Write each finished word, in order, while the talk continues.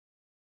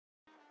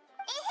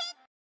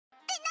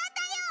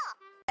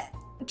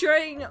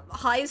during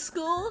high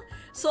school,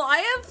 so I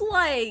have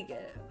like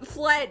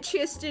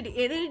flat-chested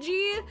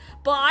energy,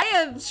 but I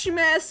have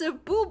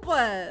massive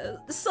booba.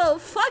 So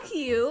fuck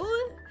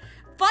you.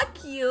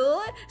 Fuck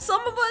you.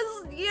 Some of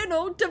us, you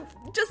know,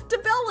 just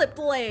developed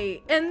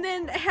late and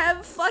then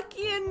have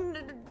fucking...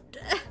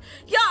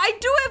 Yeah, I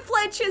do have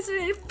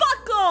flat-chested energy.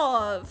 Fuck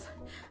off.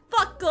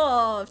 Fuck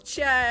off,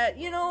 chat.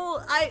 You know,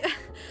 I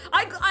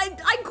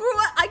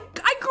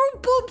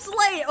grew boobs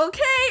late,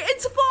 okay?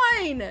 It's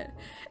fine.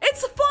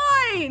 It's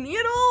fine,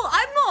 you know?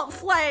 I'm not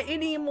flat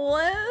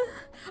anymore.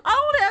 I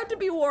don't have to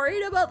be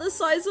worried about the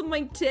size of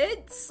my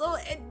tits, so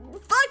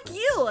fuck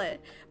you.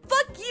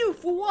 Fuck you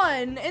for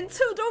one, and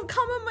two, don't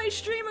come on my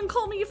stream and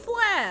call me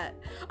flat.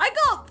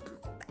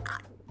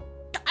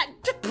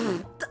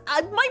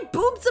 My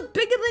boobs are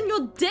bigger than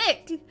your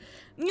dick.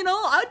 You know,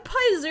 I'd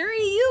Pizeri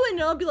you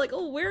and I'll be like,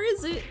 oh, where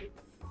is it?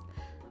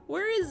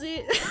 Where is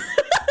it?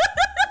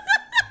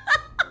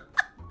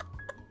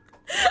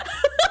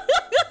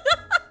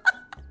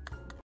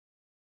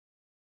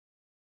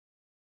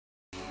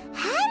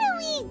 How do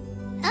we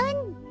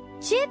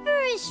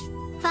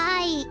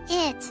ungibberish-fy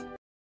it?